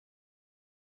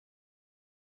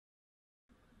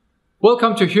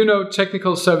Welcome to HOUNÖ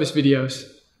Technical Service videos.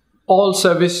 All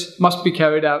service must be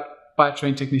carried out by a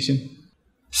trained technician.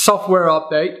 Software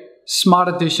update, smart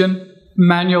addition,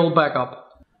 manual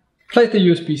backup. Place the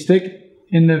USB stick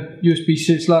in the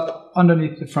USB-C slot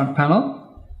underneath the front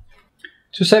panel.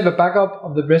 To save a backup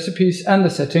of the recipes and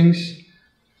the settings,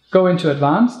 go into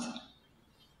Advanced,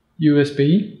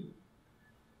 USB,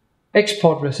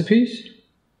 Export Recipes,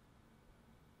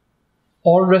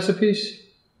 All Recipes,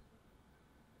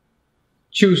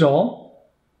 choose all.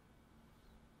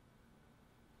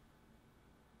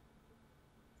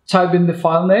 Type in the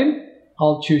file name.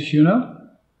 I'll choose HOUNÖ.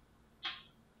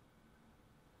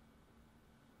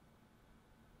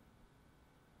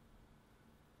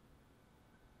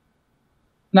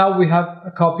 Now we have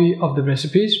a copy of the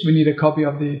recipes. We need a copy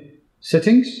of the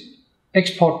settings.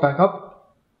 Export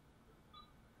backup.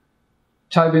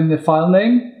 Type in the file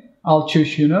name. I'll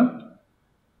choose HOUNÖ.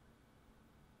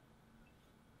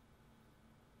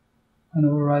 And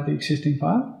override the existing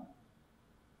file.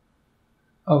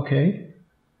 Okay.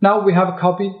 Now we have a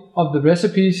copy of the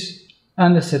recipes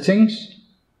and the settings,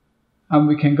 and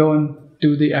we can go and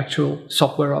do the actual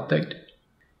software update.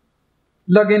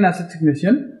 Log in as a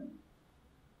technician.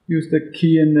 Use the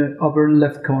key in the upper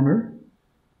left corner.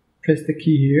 Press the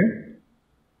key here.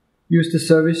 Use the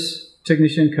service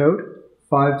technician code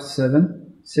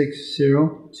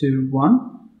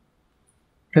 576021.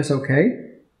 Press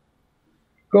OK.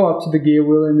 Go up to the gear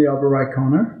wheel in the upper right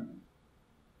corner.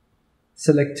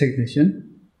 Select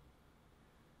Technician.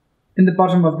 In the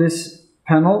bottom of this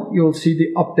panel, you'll see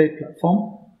the Update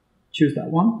platform. Choose that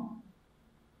one.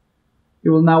 It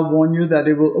will now warn you that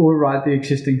it will override the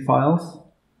existing files.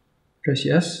 Press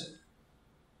Yes.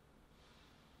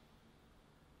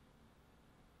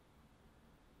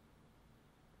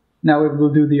 Now it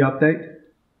will do the update.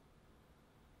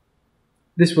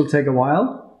 This will take a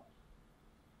while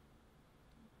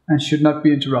and should not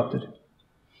be interrupted.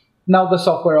 Now the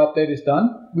software update is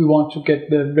done. We want to get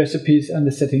the recipes and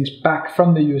the settings back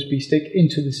from the USB stick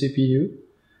into the CPU.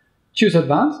 Choose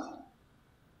Advanced,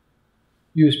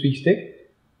 USB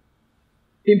stick,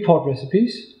 Import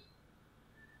Recipes,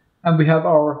 and we have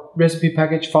our recipe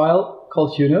package file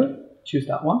called HOUNÖ. Choose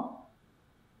that one.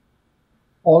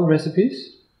 All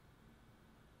Recipes,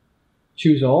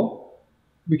 choose All.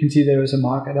 We can see there is a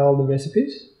mark at all the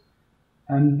recipes.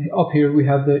 And up here we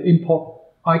have the import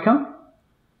icon.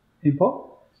 Import.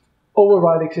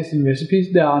 Override existing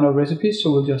recipes. There are no recipes,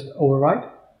 so we'll just override.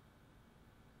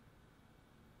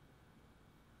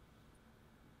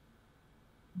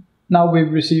 Now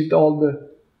we've received all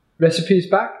the recipes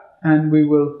back, and we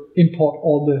will import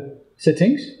all the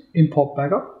settings. Import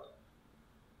backup.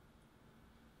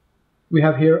 We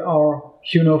have here our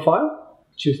HOUNÖ file.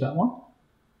 Choose that one.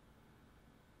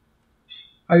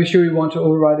 Are you sure you want to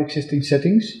override existing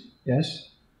settings? Yes.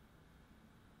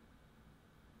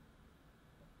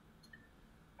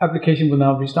 Application will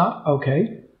now restart.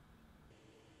 Okay.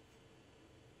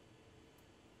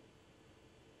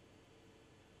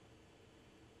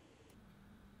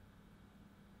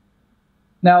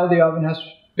 Now the oven has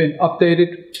been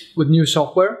updated with new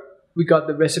software. We got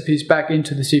the recipes back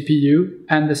into the CPU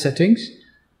and the settings,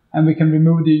 and we can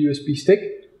remove the USB stick,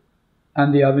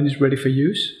 and the oven is ready for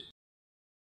use.